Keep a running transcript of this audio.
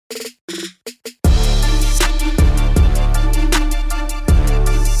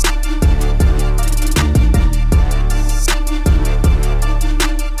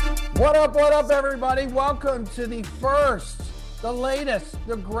What up, everybody? Welcome to the first, the latest,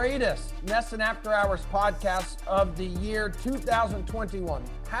 the greatest NESN After Hours podcast of the year 2021.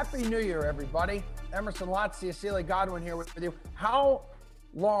 Happy New Year, everybody. Emerson Lotzi, Celia Godwin here with you. How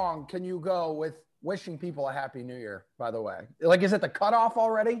long can you go with wishing people a Happy New Year, by the way? Like, is it the cutoff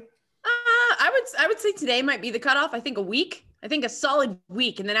already? I would say today might be the cutoff. I think a week. I think a solid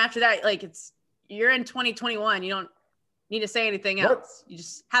week. And then after that, like you're in 2021. You don't need to say anything else. You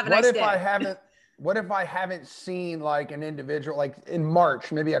just have a nice day. What if I haven't seen like an individual, like in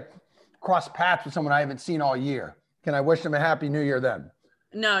March, maybe I cross paths with someone I haven't seen all year? Can I wish them a Happy New Year then?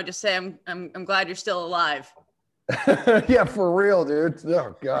 No, just say I'm glad you're still alive. Yeah, for real, dude.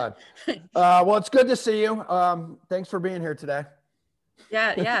 Oh God. Well, it's good to see you. Thanks for being here today.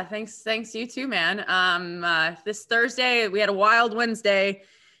 Yeah. Thanks you too, man. This Thursday we had a wild Wednesday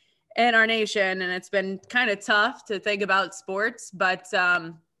in our nation, and it's been kind of tough to think about sports, but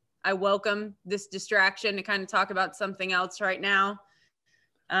I welcome this distraction to kind of talk about something else right now,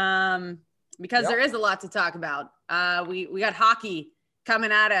 because there is a lot to talk about. We got hockey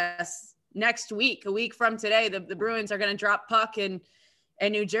coming at us next week. A week from today, the Bruins are going to drop puck in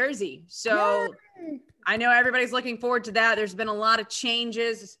New Jersey. So yay! I know everybody's looking forward to that. There's been a lot of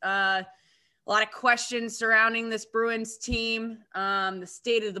changes, a lot of questions surrounding this Bruins team, the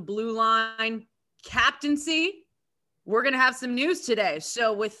state of the blue line, captaincy. We're going to have some news today.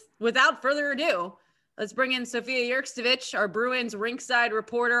 So without further ado, let's bring in Sofia Jurkstovich, our Bruins rinkside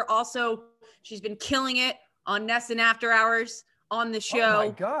reporter. Also, she's been killing it on NESN After Hours on the show. Oh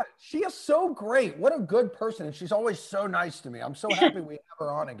my God. She is so great. What a good person. And she's always so nice to me. I'm so happy we have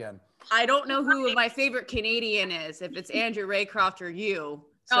her on again. I don't know who my favorite Canadian is, if it's Andrew Raycroft or you,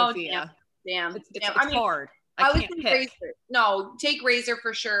 Sophia. Damn. It's hard. I would think Razor. No, take Razor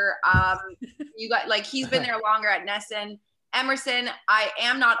for sure. You got he's been there longer at NESN. Emerson, I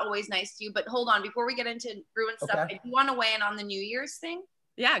am not always nice to you, but hold on. Before we get into Bruin stuff, I do want to weigh in on the New Year's thing.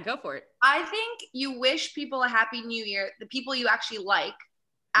 Yeah, go for it. I think you wish people a Happy New Year, the people you actually like,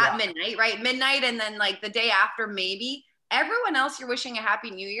 at midnight, right? Midnight, and then the day after, maybe. Everyone else you're wishing a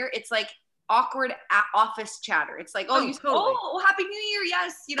Happy New Year, it's awkward office chatter. It's totally. Happy New Year,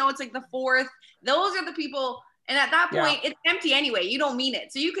 yes. It's the 4th. Those are the people, and at that point, it's empty anyway. You don't mean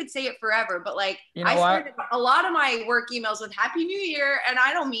it. So you could say it forever, but I started a lot of my work emails with Happy New Year, and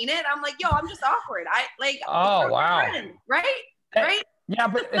I don't mean it. I'm I'm just awkward. Oh, wow. Friend, right? Yeah,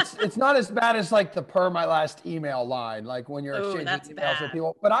 but it's not as bad as the per my last email line, when you're exchanging emails with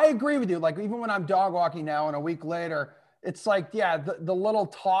people. But I agree with you. Even when I'm dog walking now and a week later, it's the little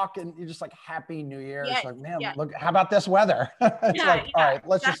talk and you're just Happy New Year. Yeah, it's man, look, how about this weather? It's all right,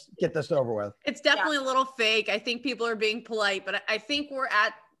 let's just get this over with. It's definitely a little fake. I think people are being polite, but I think we're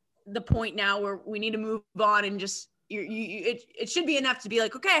at the point now where we need to move on and just, it should be enough to be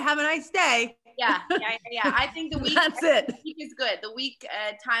okay, have a nice day. Yeah. I think the week, the week is good. The week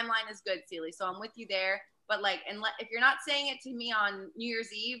timeline is good, Celie. So I'm with you there. But if you're not saying it to me on New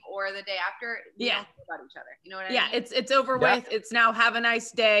Year's Eve or the day after, we don't care about each other. You know what I mean? Yeah, it's over with. It's now have a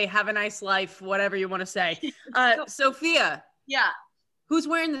nice day, have a nice life, whatever you want to say. Sophia. Yeah. Who's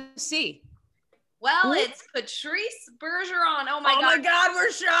wearing the C? Well, it's Patrice Bergeron. Oh my God,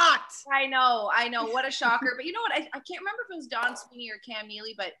 we're shocked. I know. What a shocker. But you know what? I can't remember if it was Don Sweeney or Cam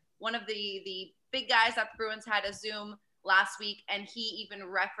Neely, but one of the big guys that the Bruins had a Zoom last week, and he even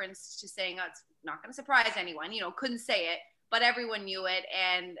referenced to saying, it's not going to surprise anyone, couldn't say it, but everyone knew it.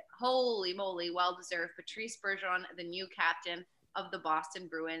 And holy moly, well-deserved. Patrice Bergeron, the new captain of the Boston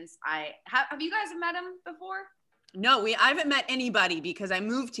Bruins. Have you guys met him before? No, I haven't met anybody because I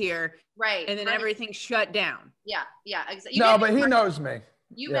moved here. Right. And then everything shut down. Yeah, exactly. No, but he knows me.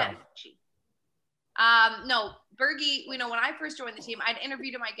 You met him. No, Bergie, when I first joined the team, I'd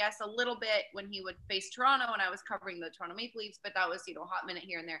interviewed him, I guess, a little bit when he would face Toronto and I was covering the Toronto Maple Leafs, but that was, a hot minute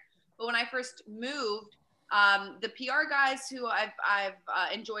here and there. But when I first moved, the PR guys who I've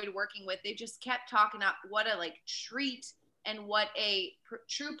enjoyed working with, they just kept talking up what a treat and what a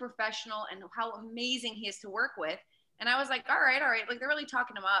true professional and how amazing he is to work with. And I was all right. They're really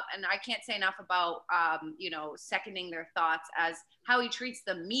talking him up. And I can't say enough about, seconding their thoughts as how he treats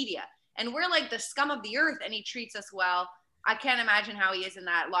the media. And we're the scum of the earth, and he treats us well. I can't imagine how he is in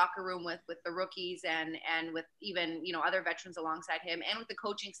that locker room with the rookies and with even, other veterans alongside him, and with the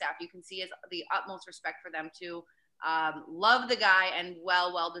coaching staff. You can see the utmost respect for them too. Love the guy, and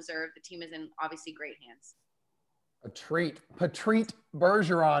well deserved. The team is in obviously great hands. Patrice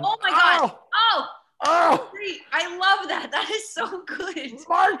Bergeron. Oh my God. Oh, I love that. That is so good.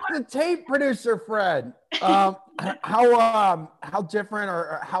 Mark the tape producer, Fred. How different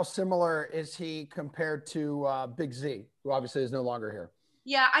or how similar is he compared to Big Z, who obviously is no longer here?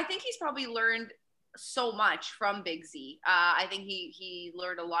 Yeah, I think he's probably learned so much from Big Z. I think he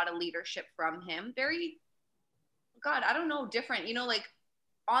learned a lot of leadership from him. Very, God, I don't know, different. You know, like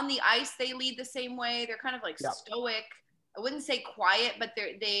on the ice, they lead the same way. They're kind of like stoic. I wouldn't say quiet, but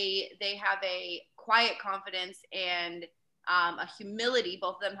they have a quiet confidence and a humility.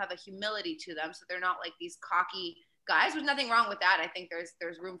 Both of them have a humility to them, so they're not like these cocky guys. There's nothing wrong with that. I think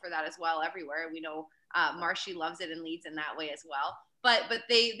there's room for that as well everywhere. We know Marshy loves it and leads in that way as well. But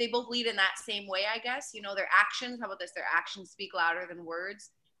they both lead in that same way, I guess. You know, their actions. How about this? Their actions speak louder than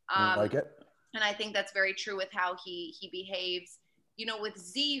words. I like it. And I think that's very true with how he behaves. You know, with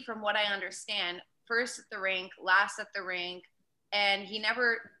Z, from what I understand, first at the rink, last at the rink, and he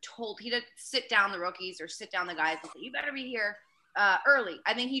didn't sit down the rookies or sit down the guys and say, you better be here early.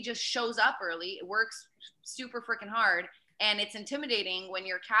 I think he just shows up early, works super freaking hard, and it's intimidating when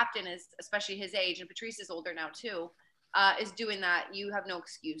your captain is, especially his age, and Patrice is older now too, is doing that. You have no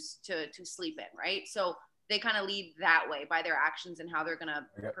excuse to sleep in, right? So they kind of lead that way by their actions and how they're going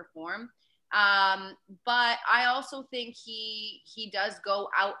to perform. But I also think he does go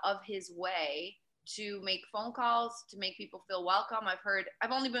out of his way to make phone calls, to make people feel welcome.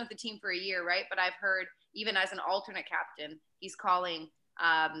 I've only been with the team for a year, right? But I've heard, even as an alternate captain, he's calling,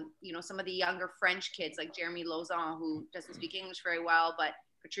 some of the younger French kids like Jeremy Lauzon, who doesn't speak English very well, but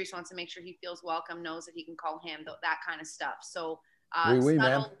Patrice wants to make sure he feels welcome, knows that he can call him, that kind of stuff. So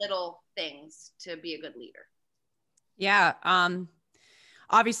subtle little things to be a good leader. Yeah.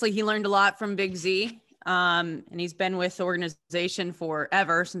 Obviously he learned a lot from Big Z. And he's been with the organization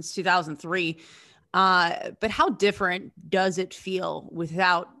forever, since 2003. But how different does it feel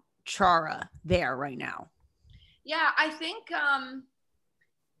without Chara there right now? Yeah, I think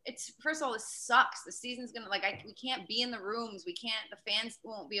it's, first of all, this sucks. The season's gonna, we can't be in the rooms. The fans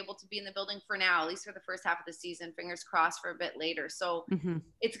won't be able to be in the building for now, at least for the first half of the season. Fingers crossed for a bit later. So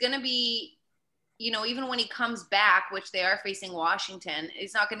it's gonna be, even when he comes back, which they are facing Washington,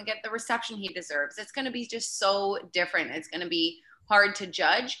 he's not going to get the reception he deserves. It's going to be just so different. It's going to be hard to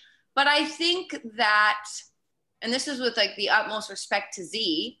judge. But I think that, and this is with the utmost respect to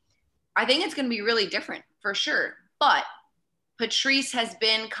Z, I think it's going to be really different for sure. But Patrice has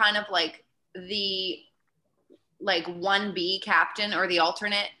been kind of the 1B captain or the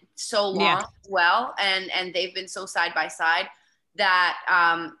alternate so long as well. And they've been so side by side that,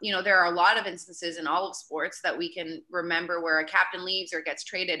 there are a lot of instances in all of sports that we can remember where a captain leaves or gets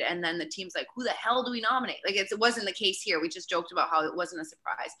traded, and then the team's like, who the hell do we nominate? It wasn't the case here. We just joked about how it wasn't a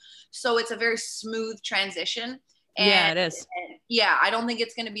surprise. So it's a very smooth transition. And, it is. And I don't think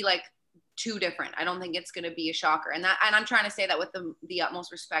it's going to be too different. I don't think it's going to be a shocker. And I'm trying to say that with the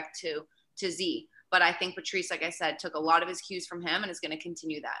utmost respect to Z. But I think Patrice, like I said, took a lot of his cues from him and is going to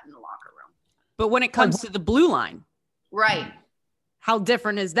continue that in the locker room. But when it comes to the blue line, right? How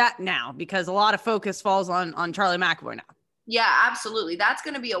different is that now? Because a lot of focus falls on Charlie McAvoy now. Yeah, absolutely. That's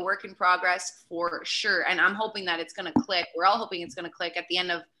going to be a work in progress for sure. And I'm hoping that it's going to click. We're all hoping it's going to click at the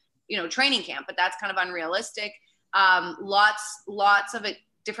end of, training camp, but that's kind of unrealistic. Lots of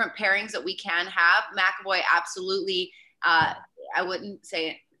different pairings that we can have. McAvoy, absolutely. I wouldn't say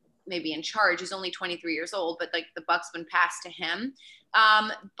it maybe in charge. He's only 23 years old, but the buck's been passed to him.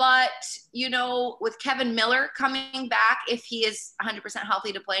 But with Kevin Miller coming back, if he is 100%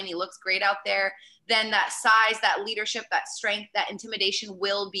 healthy to play and he looks great out there, then that size, that leadership, that strength, that intimidation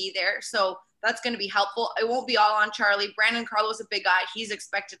will be there. So that's going to be helpful. It won't be all on Charlie. Brandon Carlo's a big guy. He's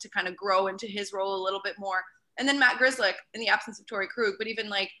expected to kind of grow into his role a little bit more. And then Matt Grzelcyk in the absence of Torrey Krug, but even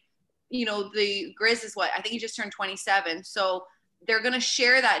the Grizz is I think he just turned 27. So they're going to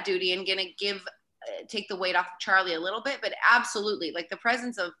share that duty and going to take the weight off of Charlie a little bit, but absolutely, the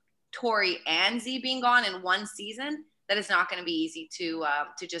presence of Torrey and Z being gone in one season, that is not going to be easy to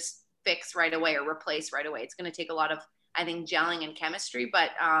just fix right away or replace right away. It's going to take a lot of, I think, gelling and chemistry, but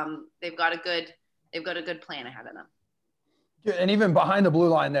they've got a good plan ahead of them. And even behind the blue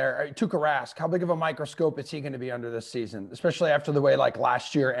line there, Tuukka Rask, how big of a microscope is he going to be under this season, especially after the way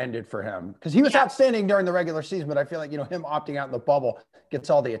last year ended for him? Because he was outstanding during the regular season, but I feel like, him opting out in the bubble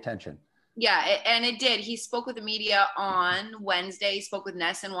gets all the attention. Yeah, and it did. He spoke with the media on Wednesday. He spoke with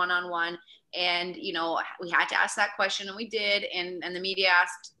NESN one-on-one, and, we had to ask that question, and we did. And the media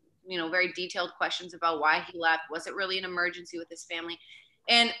asked, very detailed questions about why he left. Was it really an emergency with his family?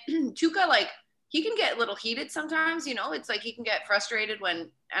 And Tuukka, he can get a little heated sometimes, it's he can get frustrated when,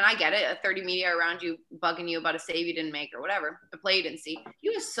 and I get it, a 30 media around you bugging you about a save you didn't make or whatever, the play you didn't see. He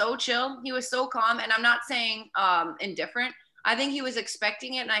was so chill. He was so calm. And I'm not saying indifferent. I think he was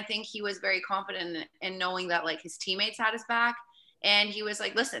expecting it. And I think he was very confident in knowing that his teammates had his back. And he was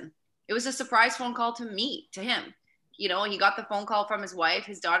listen, it was a surprise phone call to him. you know, he got the phone call from his wife.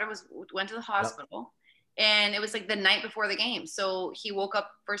 His daughter went to the hospital. And it was like the night before the game. So he woke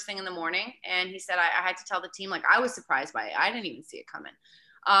up first thing in the morning and he said, I had to tell the team, like, I was surprised by it. I didn't even see it coming.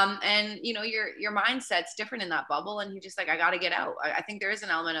 And you know, your mindset's different in that bubble. And he just like, I got to get out. I think there is an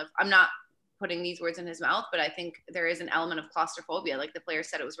element of, I'm not putting these words in his mouth, but I think there is an element of claustrophobia. Like the player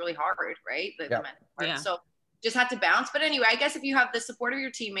said, it was really hard, right? So just had to bounce. But anyway, I guess if you have the support of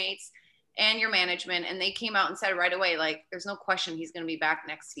your teammates and your management, and they came out and said right away, like, there's no question he's going to be back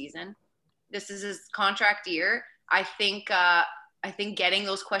next season. This is his contract year. I think getting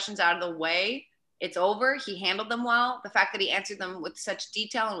those questions out of the way, it's over. He handled them well. The fact that he answered them with such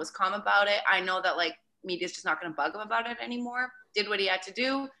detail and was calm about it, I know that like media's just not going to bug him about it anymore. Did what he had to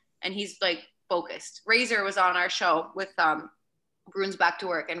do, and he's like focused. Razor was on our show with Bruins Back to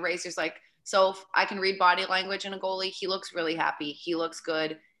Work, and Razor's like, so I can read body language in a goalie. He looks really happy. He looks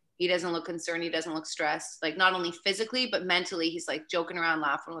good. He doesn't look concerned. He doesn't look stressed. Like not only physically, but mentally, he's like joking around,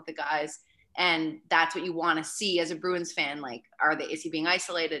 laughing with the guys. And that's what you want to see as a Bruins fan. Like, is he being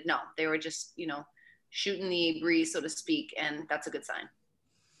isolated? No, they were just, you know, shooting the breeze, so to speak. And that's a good sign.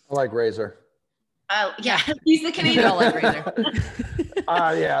 I like Razor. Yeah, he's the Canadian. I like Razor.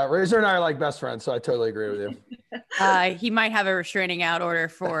 Yeah, Razor and I are like best friends, so I totally agree with you. He might have a restraining out order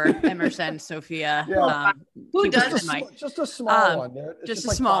for Emerson Sophia. Yeah. Who does? Just a small one. Just a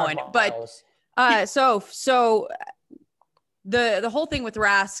like small one. But so the whole thing with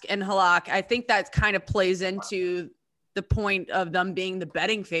Rask and Halak, I think that kind of plays into the point of them being the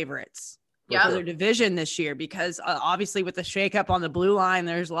betting favorites for their division this year, because obviously with the shakeup on the blue line,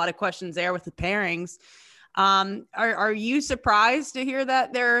 there's a lot of questions there with the pairings. Are you surprised to hear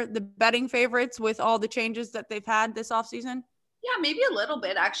that they're the betting favorites with all the changes that they've had this offseason? Yeah, maybe a little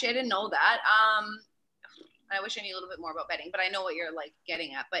bit. Actually, I didn't know that. I wish I knew a little bit more about betting, but I know what you're like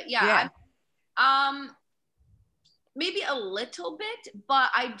getting at. But yeah. Maybe a little bit, but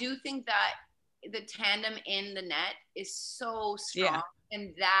I do think that the tandem in the net is so strong,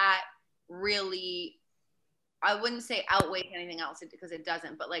 and that really, I wouldn't say outweighs anything else because it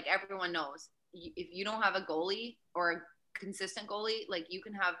doesn't, but like everyone knows, if you don't have a goalie or a consistent goalie, like you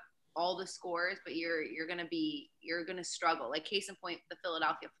can have all the scores, but you're gonna struggle. Like case in point, the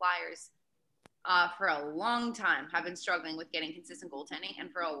Philadelphia Flyers for a long time have been struggling with getting consistent goaltending,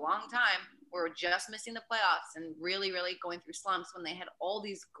 and for a long time were just missing the playoffs and really, really going through slumps when they had all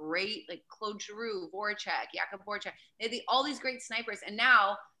these great, like Claude Giroux, Jakub Voracek. They had all these great snipers, and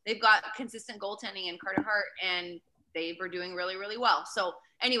now they've got consistent goaltending in Carter Hart, and they were doing really, really well. So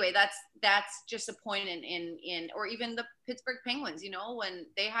anyway, that's just a point in or even the Pittsburgh Penguins, you know, when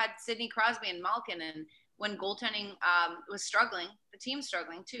they had Sidney Crosby and Malkin, and when goaltending was struggling, the team's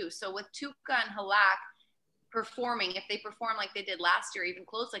struggling too. So with Tuukka and Halak performing, if they perform like they did last year, even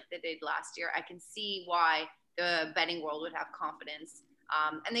close like they did last year, I can see why the betting world would have confidence.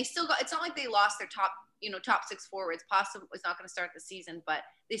 And they still got, it's not like they lost their top 6 forwards. Pasta was not going to start the season, but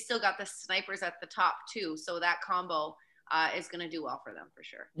they still got the snipers at the top too. So that combo is going to do well for them for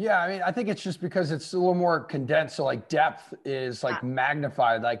sure. Yeah, I mean, I think it's just because it's a little more condensed. So like depth is like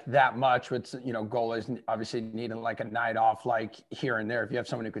magnified like that much with, you know, goalies obviously needing like a night off, like here and there. If you have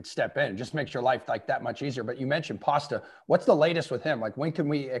someone who could step in, it just makes your life like that much easier. But you mentioned Pasta. What's the latest with him? Like when can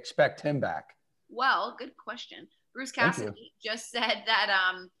we expect him back? Well, good question. Bruce Cassidy just said that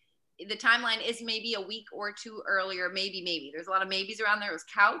the timeline is maybe a week or two earlier. Maybe. There's a lot of maybes around there. It was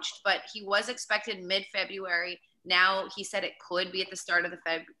couched, but he was expected mid-February. Now he said it could be at the start of the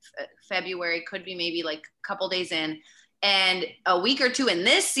February, could be maybe like a couple days in, and a week or two in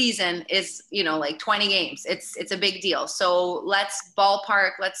this season is, you know, like 20 games. It's a big deal. So let's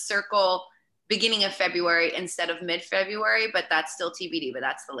circle beginning of February instead of mid-February, but that's still TBD, but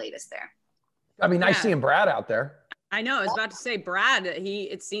that's the latest there. I mean, nice seeing Brad out there. I know. I was about to say, Brad,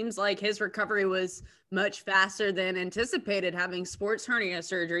 it seems like his recovery was much faster than anticipated, having sports hernia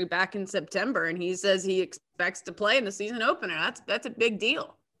surgery back in September. And he says he expects to play in the season opener. That's a big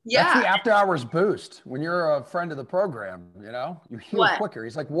deal. Yeah. That's the after hours boost. When you're a friend of the program, you know, you heal quicker.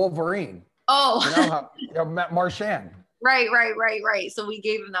 He's like Wolverine. Oh, you know, Marchand. Right. So we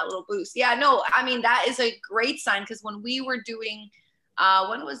gave him that little boost. Yeah, no, I mean, that is a great sign, because when we were doing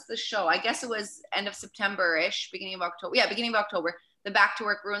when was the show? I guess it was end of September-ish, beginning of October. Yeah, beginning of October. The Back to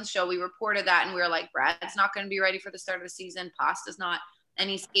Work Bruins show, we reported that, and we were like, Brad's not going to be ready for the start of the season. Pasta's not. And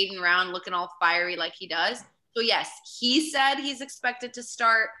he's skating around looking all fiery like he does. So, yes, he said he's expected to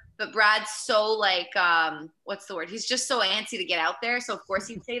start, but Brad's so like, what's the word? He's just so antsy to get out there. So, of course,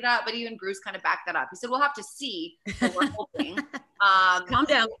 he'd say that. But even Bruce kind of backed that up. He said, we'll have to see what we're hoping.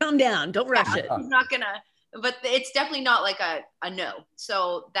 Calm down. Don't rush it. He's not going to but it's definitely not like a no.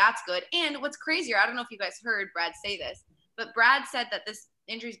 So that's good. And what's crazier, I don't know if you guys heard Brad say this, but Brad said that this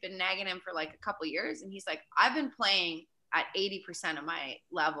injury's been nagging him for like a couple of years. And he's like, I've been playing at 80% of my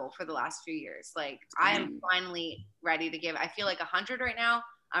level for the last few years. Like I am finally ready to give it. I feel like 100 right now.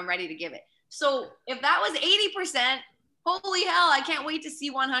 I'm ready to give it. So if that was 80%, holy hell, I can't wait to see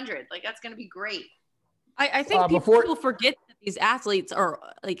 100. Like that's going to be great. I think people forget that these athletes are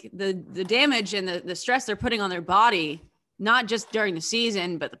like the damage and the stress they're putting on their body, not just during the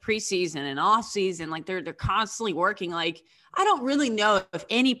season, but the preseason and off season. Like they're constantly working. Like, I don't really know if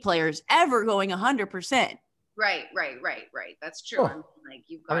any player's ever going 100%. Right. That's true. Oh.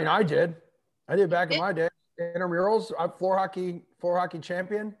 I did back in my day. Intramurals, I'm floor hockey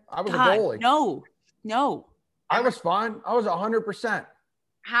champion. I was a goalie. No. I was fine. I was 100%.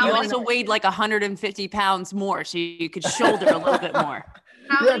 You also weighed like 150 pounds more, so you could shoulder a little bit more.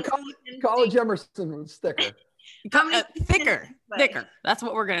 College Emerson was thicker. Thicker. That's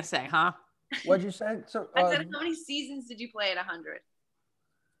what we're gonna say, huh? What'd you say? So I said, how many seasons did you play at 100?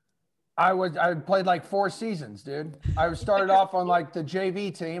 I played like 4 seasons, dude. I started off on like the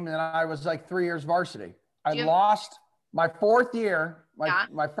JV team, and then I was like 3 years varsity. I lost my 4th year,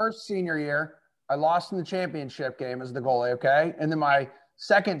 my first senior year. I lost in the championship game as the goalie, okay? And then my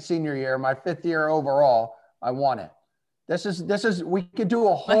second senior year, my 5th year overall, I won it. This is we could do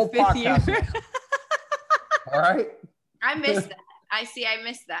a whole podcast. All right. I missed that. I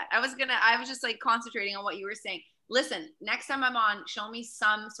missed that. I was just like concentrating on what you were saying. Listen, next time I'm on, show me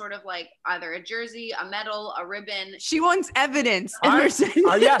some sort of like either a jersey, a medal, a ribbon. She wants evidence. Yes,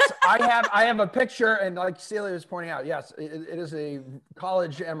 I have a picture, and like Celia was pointing out, yes, it is a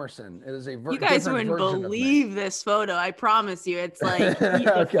college Emerson. It is a you guys wouldn't believe this photo. I promise you, it's like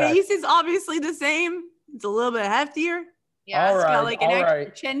the face is obviously the same. It's a little bit heftier. Yeah, all it's right, got like an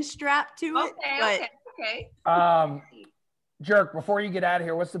extra chin strap to it. Okay. Jerk, before you get out of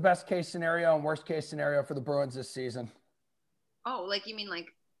here, what's the best case scenario and worst case scenario for the Bruins this season? Oh, like you mean like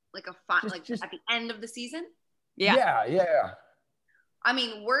a fun, just at the end of the season? Yeah. I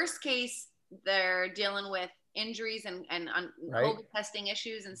mean, worst case, they're dealing with injuries and COVID testing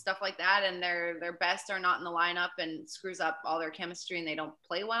issues and stuff like that, and their best are not in the lineup and screws up all their chemistry and they don't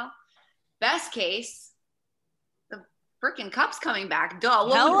play well. Best case, the freaking Cup's coming back. Duh.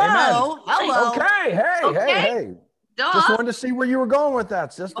 Hello. Okay. Hey. Duh. Just wanted to see where you were going with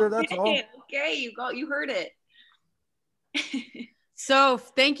that, sister. That's all. Okay, you heard it. So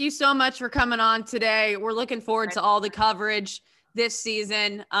thank you so much for coming on today. We're looking forward to all the coverage this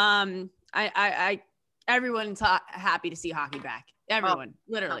season. Everyone's happy to see hockey back. Everyone,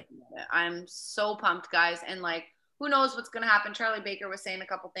 literally. I'm so pumped, guys. And like, who knows what's going to happen? Charlie Baker was saying a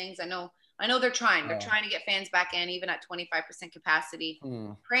couple things. I know they're trying. They're trying to get fans back in, even at 25% capacity.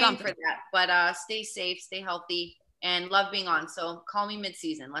 Praying for that. But stay safe, stay healthy. And love being on. So call me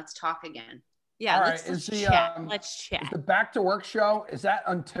mid-season. Let's talk again. Yeah, let's chat. Let's chat. The Back to Work show, is that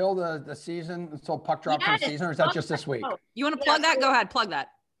until the season, until puck drop for the season, or is that just this week? You want to plug that? Go ahead, plug that.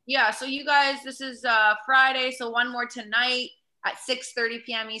 Yeah, so you guys, this is Friday, so one more tonight at 6:30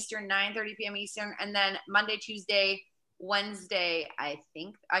 p.m. Eastern, 9:30 p.m. Eastern, and then Monday, Tuesday, Wednesday, I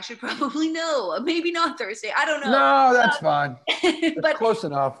think. I should probably know. Maybe not Thursday. I don't know. No, that's fine. But close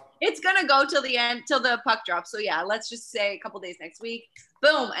enough. It's going to go till the end, till the puck drops. So, yeah, let's just say a couple days next week.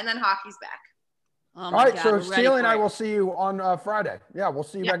 Boom. And then hockey's back. Oh all right. So, Celia and I will see you on Friday. Yeah, we'll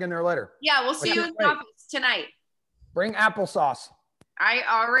see you back in there later. Yeah, we'll see you in the office tonight. Bring applesauce. I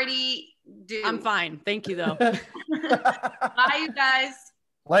already do. I'm fine. Thank you, though. Bye, you guys.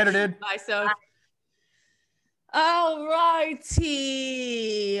 Later, dude. Bye, so. All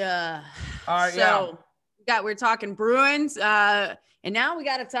righty. All right, so we're talking Bruins. And now we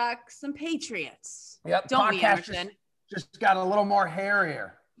got to talk some Patriots. Yep. Don't we, Emerson? Just got a little more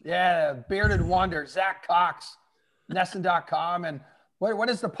hairier. Yeah. Bearded Wonder, Zach Cox, NESN.com. And what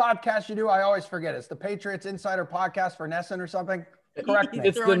is the podcast you do? I always forget. It's the Patriots Insider Podcast for NESN or something. Correct me.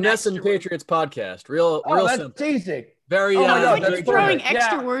 It's the NESN Patriots Podcast. Real that's simple. Easy. Very. Like throwing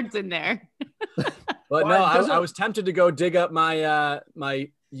extra words in there. But no, I was tempted to go dig up my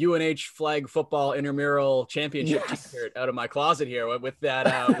my UNH flag football intramural championship t-shirt out of my closet here with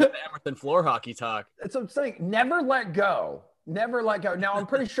that with the Emerson floor hockey talk. That's what I'm saying. Never let go. Never let go. Now, I'm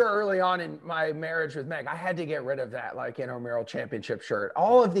pretty sure early on in my marriage with Meg, I had to get rid of that like intramural championship shirt.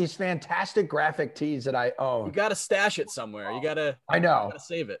 All of these fantastic graphic tees that I own. You got to stash it somewhere. You got to. I know. You got to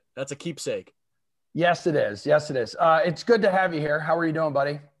save it. That's a keepsake. Yes, it is. Yes, it is. It's good to have you here. How are you doing,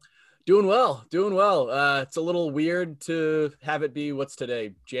 buddy? Doing well. It's a little weird to have it be, what's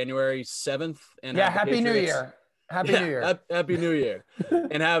today, January 7th? And Happy New Year. Happy New Year. Happy New Year.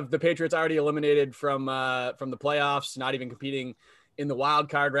 And have the Patriots already eliminated from the playoffs, not even competing in the wild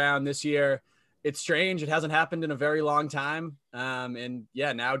card round this year. It's strange. It hasn't happened in a very long time. And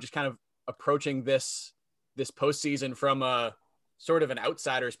yeah, now just kind of approaching this postseason from a sort of an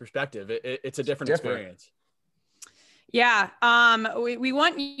outsider's perspective. It's a different experience. Yeah. We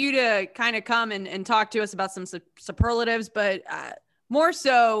want you to kind of come and talk to us about some superlatives, but more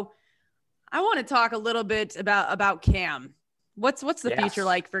so, I want to talk a little bit about Cam. What's the future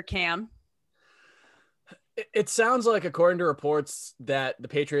like for Cam? It sounds like, according to reports, that the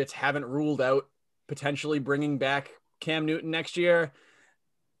Patriots haven't ruled out potentially bringing back Cam Newton next year.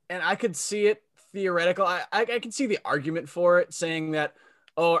 And I could see it theoretical. I can see the argument for it, saying that,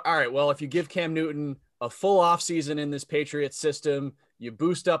 oh, all right, well, if you give Cam Newton a full offseason in this Patriots system, you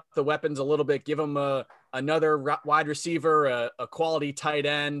boost up the weapons a little bit, give him another wide receiver, a quality tight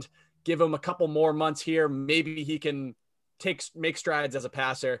end, give him a couple more months here, maybe he can make strides as a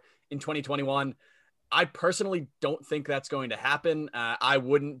passer in 2021. I personally don't think that's going to happen. I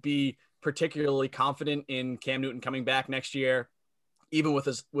wouldn't be particularly confident in Cam Newton coming back next year, even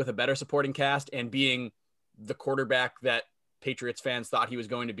with a better supporting cast and being the quarterback that Patriots fans thought he was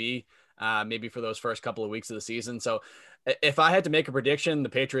going to be, maybe for those first couple of weeks of the season. So if I had to make a prediction, the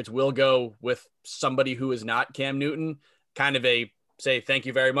Patriots will go with somebody who is not Cam Newton, kind of say, thank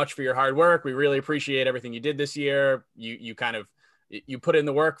you very much for your hard work. We really appreciate everything you did this year. You put in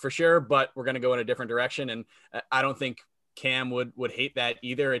the work for sure, but we're going to go in a different direction. And I don't think Cam would hate that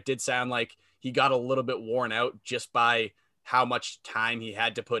either. It did sound like he got a little bit worn out just by how much time he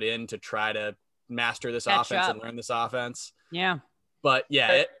had to put in to try to master this offense and learn this offense. Yeah. But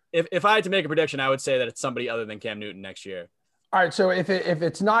yeah, if I had to make a prediction, I would say that it's somebody other than Cam Newton next year. All right. So if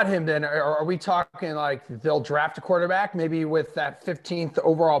it's not him, then are we talking like they'll draft a quarterback maybe with that 15th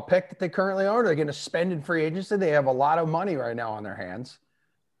overall pick that they currently own? Are they going to spend in free agency? They have a lot of money right now on their hands.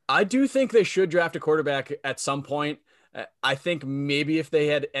 I do think they should draft a quarterback at some point. I think maybe if they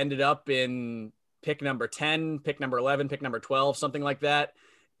had ended up in pick number 10, pick number 11, pick number 12, something like that,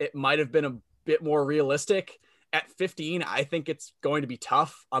 it might have been a bit more realistic. At 15, I think it's going to be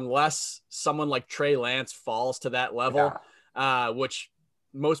tough unless someone like Trey Lance falls to that level. Yeah. Which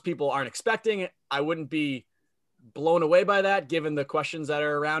most people aren't expecting. I wouldn't be blown away by that given the questions that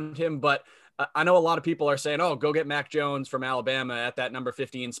are around him. But I know a lot of people are saying, oh, go get Mac Jones from Alabama at that number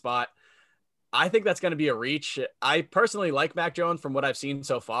 15 spot. I think that's going to be a reach. I personally like Mac Jones from what I've seen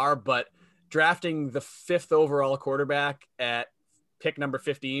so far, but drafting the 5th overall quarterback at pick number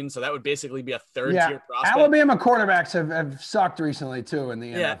 15, so that would basically be a third-tier prospect. Alabama quarterbacks have sucked recently too in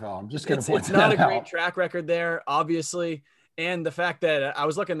the NFL. I'm just going to point that out. It's not a great track record there, obviously. And the fact that I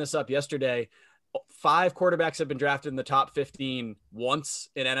was looking this up yesterday, 5 quarterbacks have been drafted in the top 15 once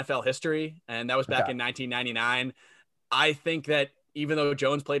in NFL history, and that was back in 1999. I think that even though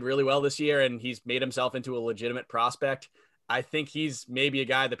Jones played really well this year and he's made himself into a legitimate prospect, I think he's maybe a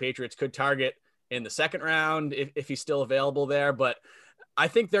guy the Patriots could target in the second round if he's still available there. But I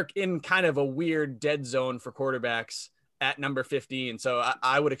think they're in kind of a weird dead zone for quarterbacks at number 15. So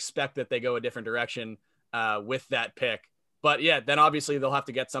I would expect that they go a different direction with that pick. But yeah, then obviously they'll have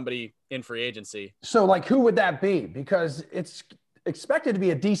to get somebody in free agency. So like, who would that be? Because it's expected to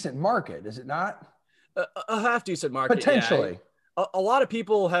be a decent market, is it not? A half decent market. Potentially. Yeah. A lot of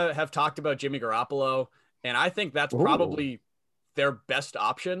people have talked about Jimmy Garoppolo, and I think that's probably their best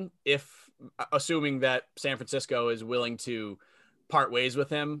option, assuming that San Francisco is willing to part ways with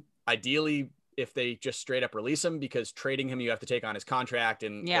him. Ideally, if they just straight up release him, because trading him, you have to take on his contract,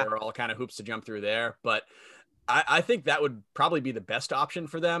 and there are all kind of hoops to jump through there. But I think that would probably be the best option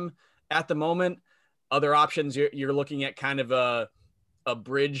for them at the moment. Other options, you're looking at kind of a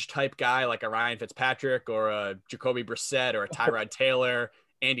bridge type guy like a Ryan Fitzpatrick or a Jacoby Brissett or a Tyrod Taylor,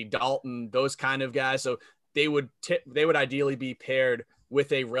 Andy Dalton, those kind of guys. So they would ideally be paired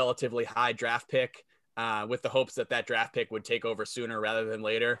with a relatively high draft pick, with the hopes that draft pick would take over sooner rather than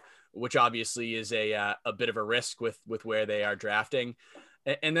later, which obviously is a bit of a risk with where they are drafting.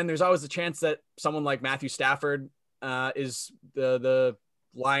 And then there's always the chance that someone like Matthew Stafford is the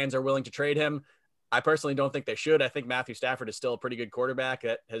Lions are willing to trade him. I personally don't think they should. I think Matthew Stafford is still a pretty good quarterback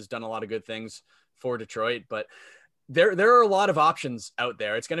that has done a lot of good things for Detroit, but there are a lot of options out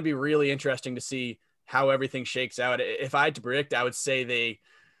there. It's going to be really interesting to see how everything shakes out. If I had to predict, I would say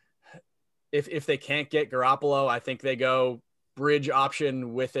if they can't get Garoppolo, I think they go bridge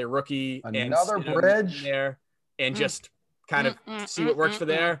option with a rookie, another bridge there, and just kind of see what works for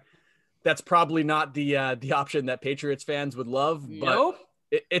there. That's probably not the option that Patriots fans would love, but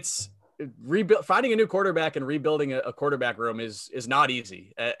it's finding a new quarterback and rebuilding a quarterback room is not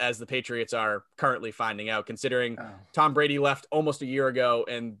easy, as the Patriots are currently finding out, considering Tom Brady left almost a year ago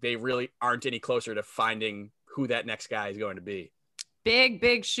and they really aren't any closer to finding who that next guy is going to be.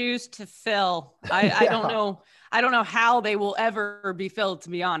 Big shoes to fill. I don't know. I don't know how they will ever be filled, to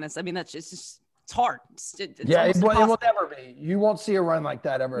be honest. I mean, that's just it's hard. It will never be. You won't see a run like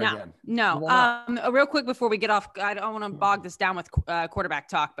that ever again. No. Real quick before we get off, I don't want to bog this down with quarterback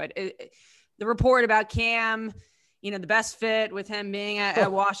talk, but the report about Cam, the best fit with him being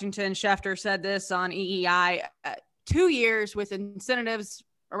at Washington. Schefter said this on EEI. 2 years with incentives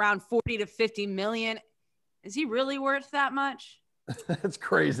around 40 to 50 million. Is he really worth that much? That's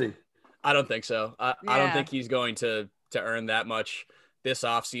crazy. I don't think so. I don't think he's going to earn that much this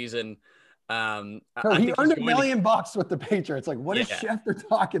offseason. He earned $1 million with the Patriots. Like, what is Schefter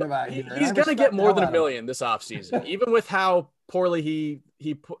talking about here? He's going to get more than $1 million this offseason. Even with how poorly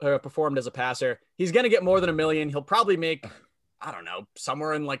he performed as a passer, he's going to get more than $1 million. He'll probably make, I don't know,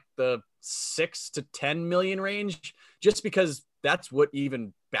 somewhere in like the 6 to 10 million range, just because that's what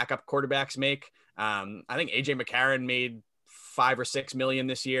even backup quarterbacks make. I think AJ McCarron made 5 or 6 million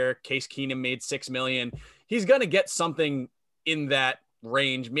this year. Case Keenum made 6 million. He's going to get something in that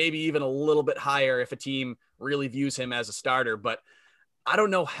range, maybe even a little bit higher if a team really views him as a starter. But I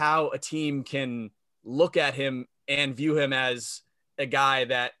don't know how a team can look at him and view him as a guy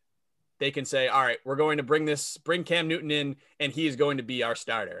that they can say, all right, we're going to bring Cam Newton in and he is going to be our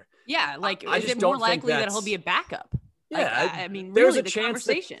starter. Yeah. Like, is it more likely that he'll be a backup? Yeah. I mean, there's really a chance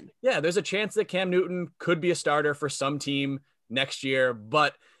there's a chance that Cam Newton could be a starter for some team next year,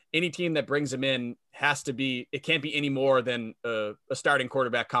 but any team that brings him in it can't be any more than a starting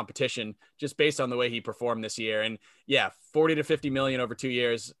quarterback competition, just based on the way he performed this year. And 40 to 50 million over 2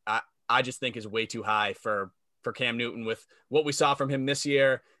 years, I just think is way too high for Cam Newton with what we saw from him this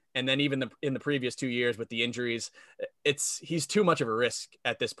year. And then even in the previous 2 years with the injuries, he's too much of a risk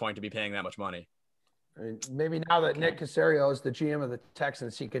at this point to be paying that much money. I mean, maybe now that Nick Caserio is the GM of the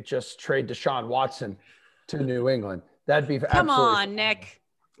Texans, he could just trade Deshaun Watson to New England. That'd be come on, Nick.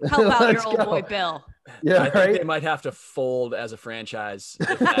 Help out your old boy Bill. Yeah, I think they might have to fold as a franchise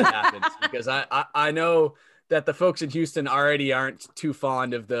if that happens, because I know that the folks in Houston already aren't too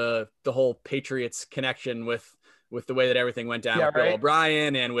fond of the whole Patriots connection with the way that everything went down with Bill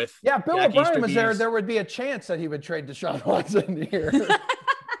O'Brien and with Bill Jack O'Brien was Easterby's. there would be a chance that he would trade Deshaun Watson here.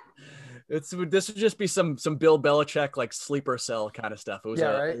 This would just be some Bill Belichick like sleeper cell kind of stuff. It was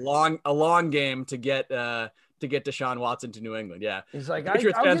a long game to get Deshaun Watson to New England. Yeah, he's like,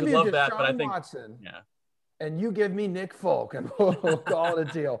 Patriots I'll fans give would you love Deshaun that, but I think Watson, and you give me Nick Folk, and we'll call it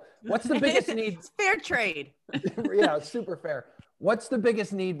a deal. What's the biggest need? It's fair trade. Yeah, it's super fair. What's the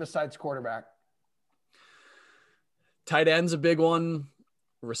biggest need besides quarterback? Tight end's a big one.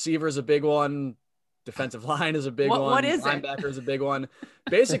 Receiver's a big one. Defensive line is a big one. What is Linebacker is a big one.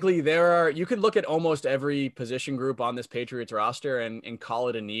 Basically, you could look at almost every position group on this Patriots roster and call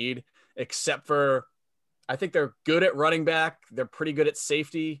it a need, except for, I think they're good at running back. They're pretty good at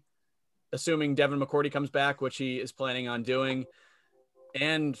safety, assuming Devin McCourty comes back, which he is planning on doing.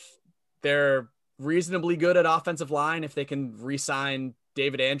 And they're reasonably good at offensive line if they can re-sign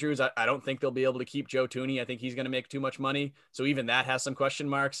David Andrews. I don't think they'll be able to keep Joe Thuney. I think he's going to make too much money. So even that has some question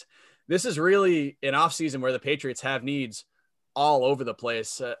marks. This is really an offseason where the Patriots have needs all over the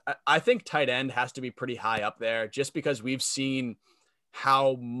place. I think tight end has to be pretty high up there, just because we've seen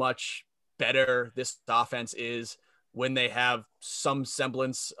how much better this offense is when they have some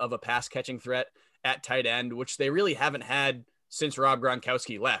semblance of a pass catching threat at tight end, which they really haven't had since Rob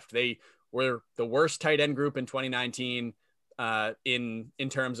Gronkowski left. They were the worst tight end group in 2019 in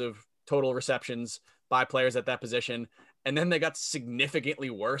terms of total receptions by players at that position. And then they got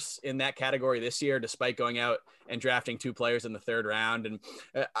significantly worse in that category this year, despite going out and drafting 2 players in the 3rd round. And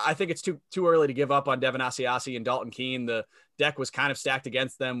I think it's too early to give up on Devin Asiasi and Dalton Keene. The deck was kind of stacked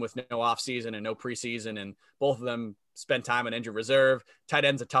against them with no offseason and no preseason, and both of them spent time on injured reserve. Tight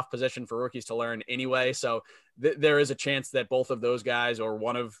end's a tough position for rookies to learn anyway. So there is a chance that both of those guys, or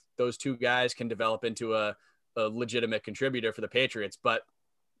one of those 2 guys, can develop into a legitimate contributor for the Patriots. But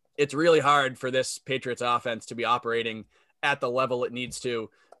it's really hard for this Patriots offense to be operating at the level it needs to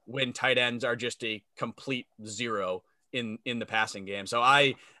when tight ends are just a complete zero in the passing game. So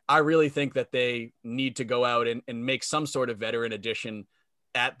I really think that they need to go out and make some sort of veteran addition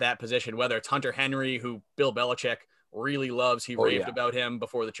at that position, whether it's Hunter Henry, who Bill Belichick really loves. He raved about him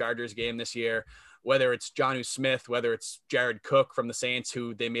before the Chargers game this year. Whether it's Jonnu Smith, whether it's Jared Cook from the Saints,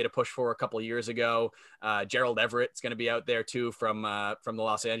 who they made a push for a couple of years ago. Gerald Everett's going to be out there too from the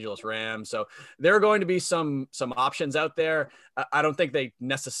Los Angeles Rams. So there are going to be some options out there. I don't think they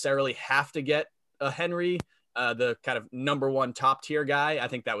necessarily have to get a Henry, the kind of number one top tier guy. I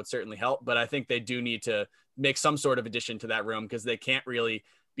think that would certainly help, but I think they do need to make some sort of addition to that room because they can't really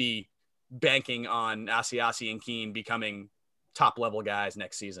be banking on Asiasi and Keene becoming top level guys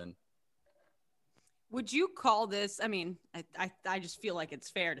next season. Would you call this, I mean, I just feel like it's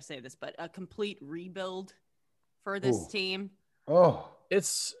fair to say this, but a complete rebuild for this team? Oh,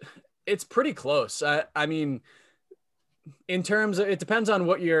 it's pretty close. I mean, in terms of, it depends on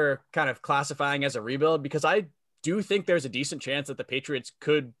what you're kind of classifying as a rebuild, because I do think there's a decent chance that the Patriots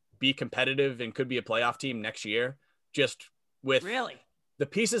could be competitive and could be a playoff team next year, just with the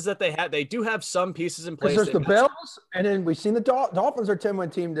pieces that they had. They do have some pieces in place. Because there's the Bills, and then we've seen the Dolphins are a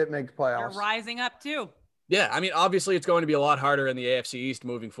 10-win team that makes playoffs. They're rising up too. Yeah, I mean, obviously it's going to be a lot harder in the AFC East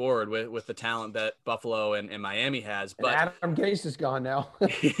moving forward with the talent that Buffalo and Miami has. But and Adam Gase is gone now.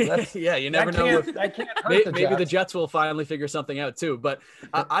 Yeah, you never know. Maybe the Jets will finally figure something out too. But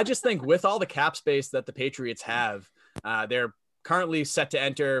I just think with all the cap space that the Patriots have, they're currently set to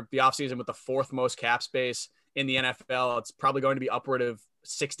enter the offseason with the fourth most cap space in the NFL. It's probably going to be upward of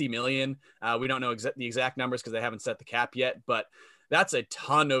 60 million. We don't know the exact numbers because they haven't set the cap yet, but that's a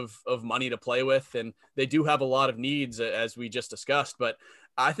ton of money to play with. And they do have a lot of needs, as we just discussed. But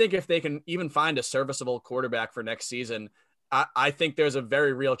I think if they can even find a serviceable quarterback for next season, I think there's a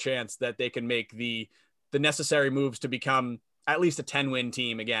very real chance that they can make the necessary moves to become at least a 10-win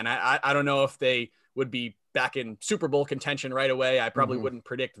team again. I don't know if they would be back in Super Bowl contention right away. I probably wouldn't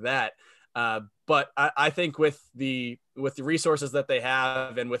predict that. But I think with the resources that they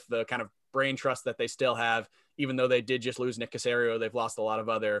have and with the kind of brain trust that they still have, even though they did just lose Nick Caserio, they've lost a lot of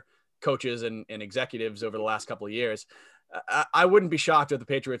other coaches and executives over the last couple of years. I wouldn't be shocked if the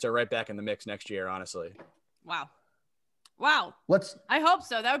Patriots are right back in the mix next year, honestly. Wow. I hope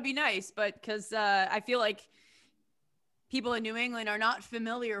so. That would be nice. But because I feel like people in New England are not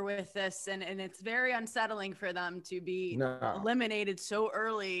familiar with this, and it's very unsettling for them to be eliminated so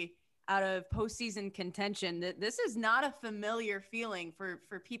early out of postseason contention. That this is not a familiar feeling for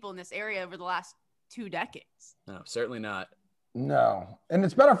people in this area over the last 2 decades. No, certainly not. No. And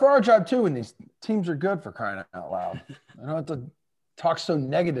it's better for our job too when these teams are good, for crying out loud. I don't have to talk so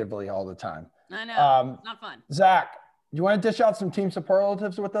negatively all the time. I know. It's not fun. Zach, you want to dish out some team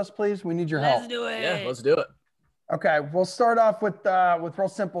superlatives with us, please? We need your help. Let's do it. Yeah, let's do it. Okay, we'll start off with real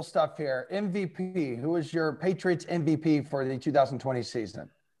simple stuff here. MVP. Who is your Patriots MVP for the 2020 season?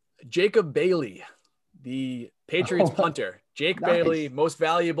 Jacob Bailey, the Patriots punter. Jake Bailey, most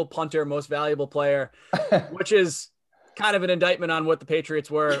valuable punter, most valuable player, which is kind of an indictment on what the Patriots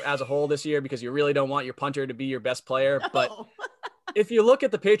were as a whole this year, because you really don't want your punter to be your best player. No. But if you look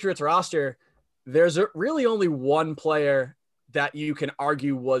at the Patriots roster, there's really only one player that you can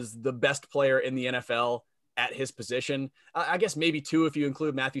argue was the best player in the NFL at his position. I guess maybe 2 if you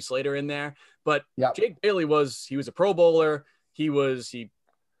include Matthew Slater in there. But Jake Bailey was a Pro Bowler. He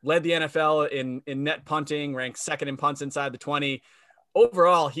led the NFL in net punting, ranked second in punts inside the 20.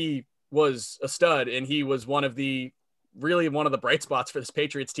 Overall, he was a stud, and he was one of the bright spots for this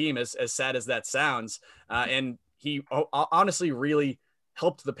Patriots team, as sad as that sounds. And he honestly really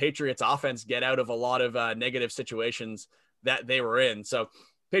helped the Patriots offense get out of a lot of negative situations that they were in. So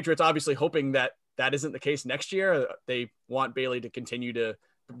Patriots obviously hoping that isn't the case next year. They want Bailey to continue to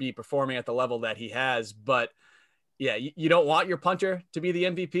be performing at the level that he has, but yeah, you don't want your punter to be the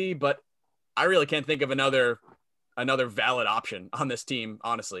MVP, but I really can't think of another valid option on this team,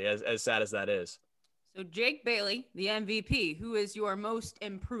 honestly, as sad as that is. So Jake Bailey, the MVP. Who is your most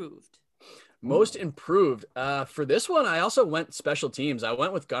improved? Most improved. For this one, I also went special teams. I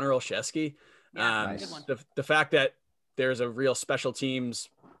went with Gunnar Olszewski. Good one. The fact that there's a real special teams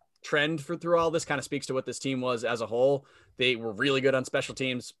trend through all this kind of speaks to what this team was as a whole. They were really good on special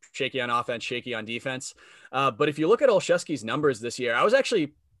teams, shaky on offense, shaky on defense. But if you look at Olszewski's numbers this year, I was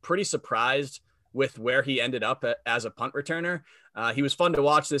actually pretty surprised with where he ended up as a punt returner. He was fun to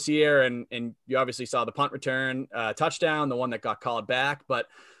watch this year, and you obviously saw the punt return touchdown, the one that got called back. But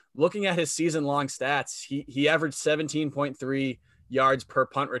looking at his season-long stats, he averaged 17.3 yards per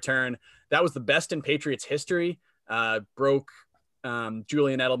punt return. That was the best in Patriots history. Broke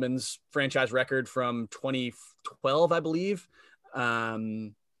Julian Edelman's franchise record from 2012, I believe.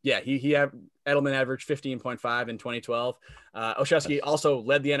 Edelman averaged 15.5 in 2012. Olszewski also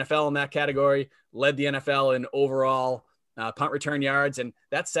led the NFL in that category, led the NFL in overall punt return yards. And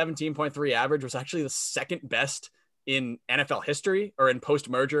that 17.3 average was actually the second best in NFL history, or in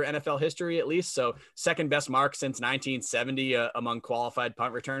post-merger NFL history, at least. So second best mark since 1970 among qualified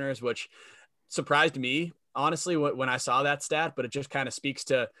punt returners, which surprised me, honestly, when I saw that stat, but it just kind of speaks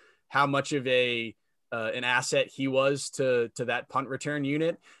to how much of an asset he was to that punt return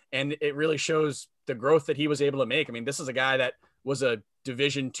unit. And it really shows the growth that he was able to make. I mean, this is a guy that was a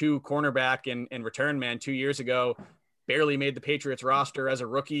Division II cornerback and return man 2 years ago, barely made the Patriots roster as a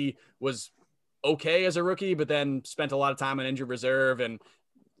rookie, was okay as a rookie, but then spent a lot of time on injured reserve and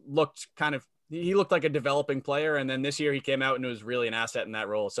he looked like a developing player. And then this year he came out and was really an asset in that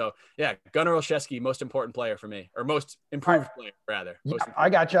role. So yeah, Gunnar Olszewski, most important player for me, or most improved player rather. Yeah, I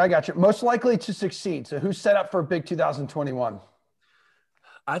got you. Most likely to succeed. So who's set up for a big 2021?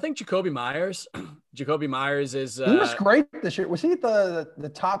 I think Jakobi Meyers. Jakobi Meyers is. He was great this year. Was he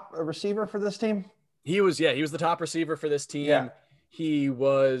the top receiver for this team? He was the top receiver for this team. Yeah. He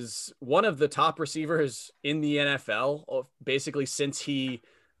was one of the top receivers in the NFL, basically since he,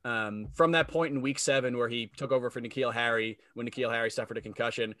 from that point in week 7 where he took over for N'Keal Harry when N'Keal Harry suffered a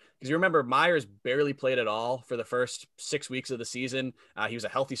concussion. Because you remember, Myers barely played at all for the first 6 weeks of the season. He was a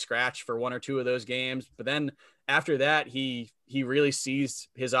healthy scratch for 1 or 2 of those games. But then after that, he really seized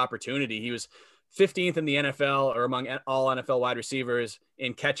his opportunity. He was 15th in the NFL, or among all NFL wide receivers,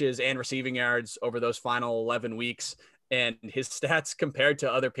 in catches and receiving yards over those final 11 weeks. And his stats compared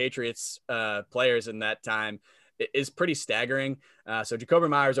to other Patriots players in that time is pretty staggering. So Jakobi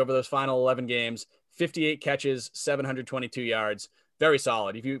Meyers over those final 11 games, 58 catches, 722 yards, very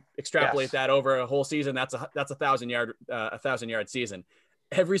solid. If you extrapolate that over a whole season, that's a 1,000-yard season.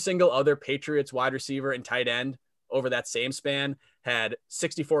 Every single other Patriots wide receiver and tight end over that same span had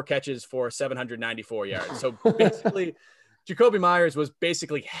 64 catches for 794 yards. So basically, Jakobi Meyers was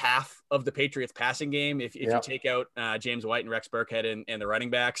basically half of the Patriots passing game. If you take out James White and Rex Burkhead and the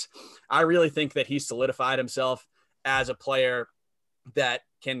running backs, I really think that he solidified himself as a player that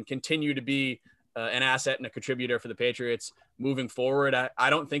can continue to be an asset and a contributor for the Patriots moving forward. I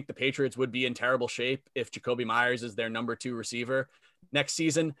don't think the Patriots would be in terrible shape if Jakobi Meyers is their number 2 receiver next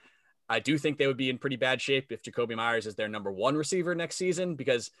season. I do think they would be in pretty bad shape if Jakobi Meyers is their number 1 receiver next season,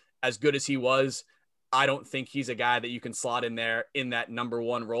 because as good as he was, I don't think he's a guy that you can slot in there in that number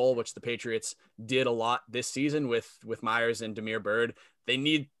 1 role, which the Patriots did a lot this season with Myers and Damiere Byrd. They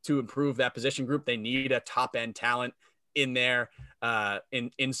need to improve that position group. They need a top end talent in there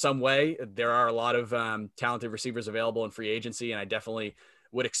in some way. There are a lot of talented receivers available in free agency, and I definitely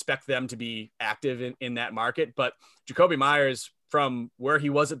would expect them to be active in that market. But Jakobi Meyers, from where he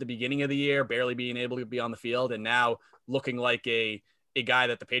was at the beginning of the year, barely being able to be on the field, and now looking like a guy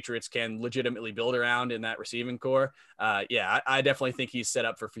that the Patriots can legitimately build around in that receiving core. I definitely think he's set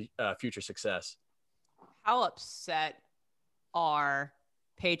up for future success. How upset are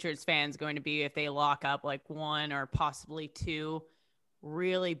Patriots fans going to be if they lock up like 1 or possibly 2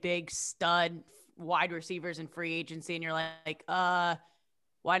 really big stud wide receivers in free agency, and you're like,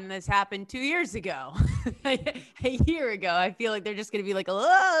 why didn't this happen 2 years ago? A year ago? I feel like they're just going to be like,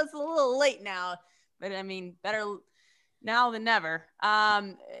 oh, it's a little late now. But I mean, better now than never.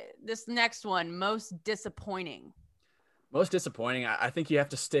 This next one, most disappointing. Most disappointing. I think you have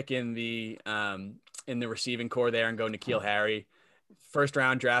to stick in the receiving core there and go N'Keal Harry. First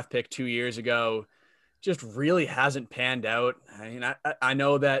round draft pick 2 years ago, just really hasn't panned out. I mean, I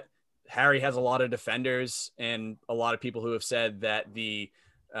know that Harry has a lot of defenders and a lot of people who have said that the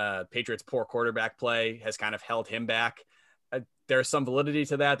Patriots' poor quarterback play has kind of held him back. There's some validity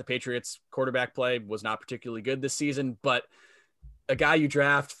to that. The Patriots quarterback play was not particularly good this season, but a guy you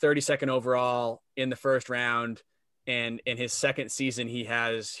draft 32nd overall in the first round, and in his second season, he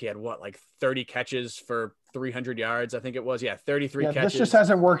had what, like 30 catches for 300 yards. I think it was. Yeah. 33 catches. This just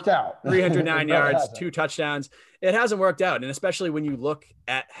hasn't worked out. 309 yards, 2 touchdowns. It hasn't worked out. And especially when you look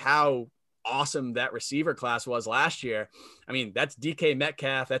at how awesome that receiver class was last year. I mean, that's DK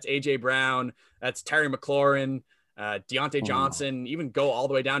Metcalf, that's AJ Brown, that's Terry McLaurin, Deontay Johnson, even go all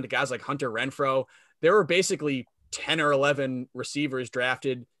the way down to guys like Hunter Renfrow. There were basically 10 or 11 receivers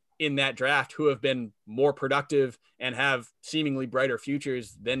drafted in that draft who have been more productive and have seemingly brighter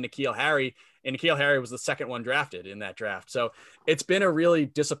futures than N'Keal Harry. And N'Keal Harry was the second one drafted in that draft. So it's been a really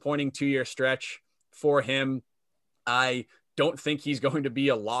disappointing 2-year stretch for him. I don't think he's going to be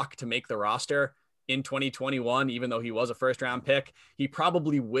a lock to make the roster in 2021, even though he was a first round pick. He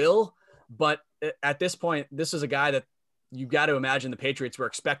probably will, but at this point, this is a guy that you've got to imagine the Patriots were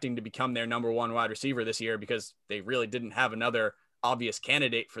expecting to become their number 1 wide receiver this year, because they really didn't have another obvious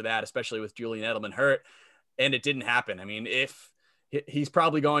candidate for that, especially with Julian Edelman hurt, and it didn't happen. I mean, if he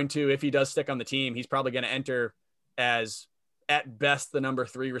does stick on the team, he's probably going to enter as at best the number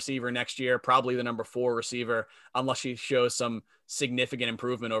 3 receiver next year, probably the number 4 receiver, unless she shows some significant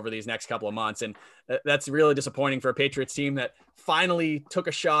improvement over these next couple of months. And that's really disappointing for a Patriots team that finally took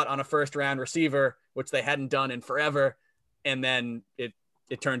a shot on a first-round receiver, which they hadn't done in forever. And then it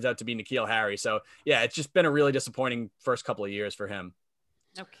turns out to be N'Keal Harry. So yeah, it's just been a really disappointing first couple of years for him.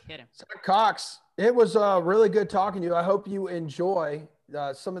 No kidding. Zach Cox, it was really good talking to you. I hope you enjoy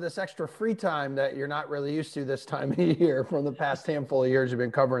some of this extra free time that you're not really used to this time of year from the past handful of years you've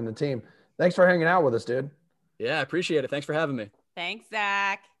been covering the team. Thanks for hanging out with us, dude. Yeah, I appreciate it. Thanks for having me. Thanks,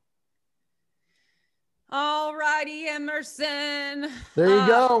 Zach. All righty, Emerson. There you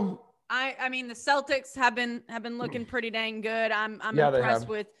go. I mean, the Celtics have been looking pretty dang good. I'm Yeah, impressed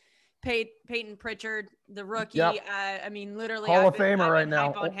with Peyton Pritchard, the rookie. Yep. I mean, literally, Hall of I've been Famer right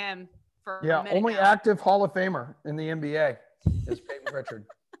now. hype on him for a Yeah, minute only now. active Hall of Famer in the NBA is Peyton Pritchard.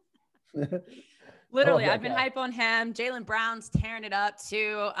 Literally, that I've been guy. hype on him. Jaylen Brown's tearing it up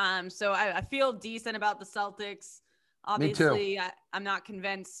too. So I feel decent about the Celtics. Obviously, I'm not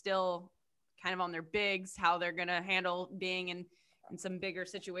convinced still kind of on their bigs, how they're going to handle being in some bigger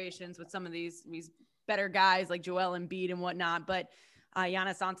situations with some of these better guys like Joel Embiid and whatnot. But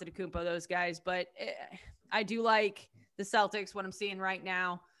Giannis Antetokounmpo, those guys. But I do like the Celtics, what I'm seeing right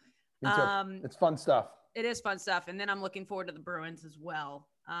now. Me too. It's fun stuff. It is fun stuff. And then I'm looking forward to the Bruins as well.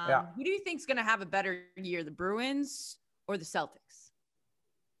 Yeah. Who do you think is going to have a better year, the Bruins or the Celtics?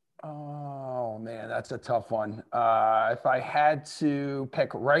 Oh, man, that's a tough one. If I had to pick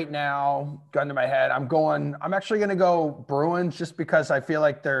right now, gun to my head, I'm actually going to go Bruins just because I feel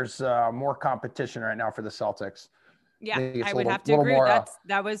like there's more competition right now for the Celtics. Yeah, It's I a would little- have to little agree. more,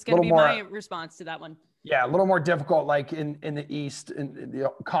 That was going to be little my more- response to that one. Yeah, a little more difficult, like in the East, in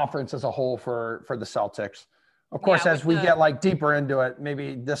the conference as a whole for the Celtics. Of course, Yeah, as we get like deeper into it,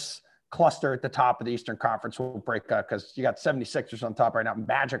 maybe this cluster at the top of the Eastern Conference will break up because you got 76ers on top right now.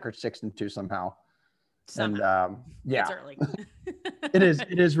 Magic are 6-2 somehow. Somehow. And yeah, It's early.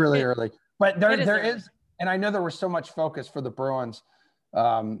 it is really early. But there early. is, and I know there was so much focus for the Bruins.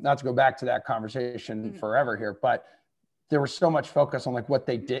 Not to go back to that conversation forever here, but there was so much focus on like what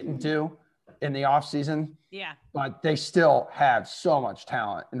they didn't do in the offseason. Yeah. But they still have so much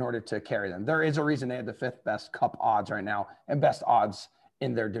talent in order to carry them. There is a reason they have the 5th best cup odds right now and best odds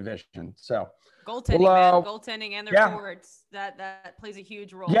in their division. So Goaltending, well, man. Goaltending and their forwards. That plays a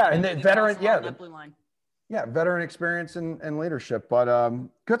huge role. Yeah, and the veteran, that blue line. Yeah, veteran experience and leadership. But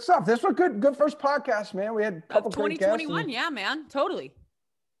good stuff. This was good first podcast, man. We had a couple great guests. 2021, yeah, man. Totally.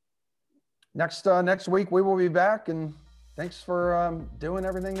 Next week we will be back, and thanks for doing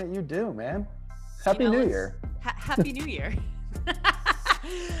everything that you do, man. Happy New Year. Happy New Year.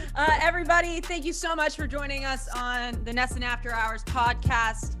 Everybody, thank you so much for joining us on the NESN After Hours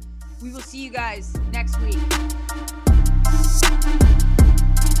podcast. We will see you guys next week.